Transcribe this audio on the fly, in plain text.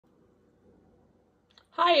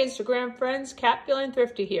Hi Instagram friends, Cat Feeling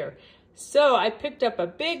Thrifty here. So I picked up a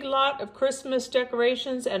big lot of Christmas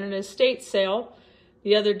decorations at an estate sale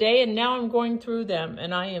the other day, and now I'm going through them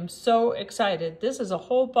and I am so excited. This is a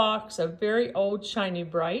whole box of very old Shiny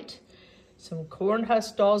Bright, some corn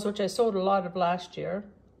husk dolls, which I sold a lot of last year,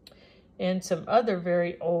 and some other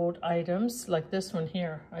very old items like this one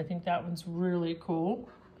here. I think that one's really cool.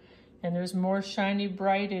 And there's more Shiny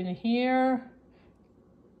Bright in here.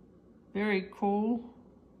 Very cool.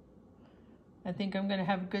 I think I'm gonna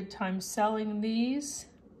have a good time selling these.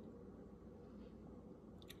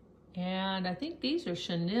 And I think these are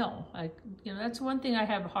chenille. That's one thing I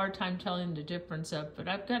have a hard time telling the difference of, but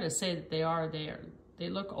I've got to say that they are there. They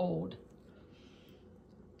look old.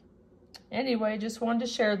 Anyway, just wanted to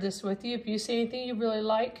share this with you. If you see anything you really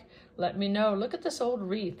like, let me know. Look at this old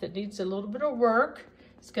wreath. It needs a little bit of work.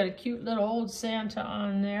 It's got a cute little old Santa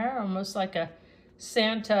on there, almost like a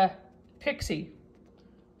Santa pixie.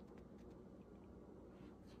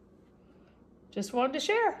 Just wanted to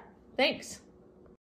share. Thanks.